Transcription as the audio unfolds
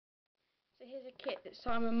So here's a kit that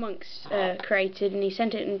Simon Monks created, and he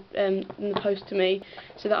sent it in the post to me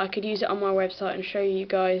so that I could use it on my website and show you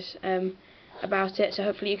guys about it. So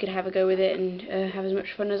hopefully you could have a go with it and have as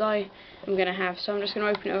much fun as I am going to have. So I'm just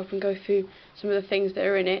going to open it up and go through some of the things that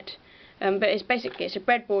are in it. But it's a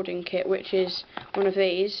breadboarding kit, which is one of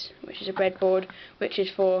these, which is a breadboard, which is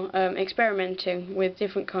for experimenting with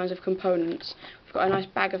different kinds of components. We've got a nice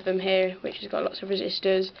bag of them here, which has got lots of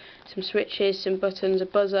resistors, some switches, some buttons, a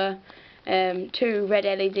buzzer, 2 red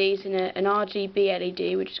LEDs and an RGB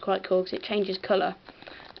LED, which is quite cool because it changes colour.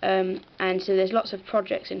 And so there's lots of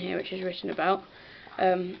projects in here which is written about.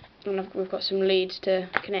 And we've got some leads to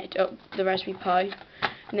connect up the Raspberry Pi.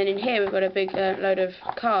 And then in here we've got a big load of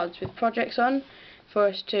cards with projects on for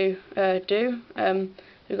us to do.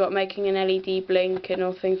 We've got making an LED blink and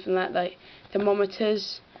all things from that, like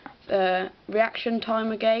thermometers, reaction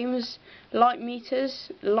timer games, light meters,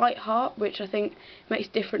 light heart, which I think makes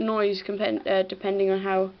different noise depending on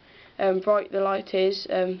how bright the light is.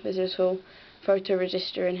 There's a little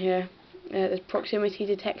photoresistor in here. There's proximity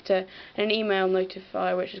detector and an email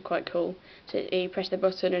notifier, which is quite cool. So you press the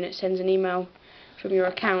button and it sends an email from your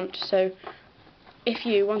account. So if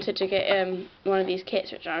you wanted to get one of these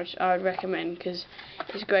kits, which I would recommend because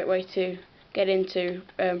it's a great way to get into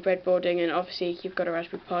breadboarding, and obviously you've got a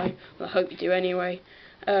Raspberry Pi, well, I hope you do anyway.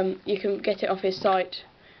 You can get it off his site,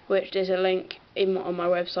 which there's a link on my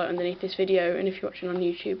website underneath this video, and if you're watching on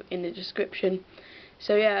YouTube, in the description.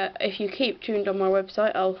 So yeah, if you keep tuned on my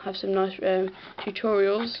website, I'll have some nice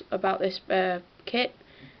tutorials about this kit,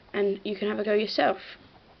 and you can have a go yourself.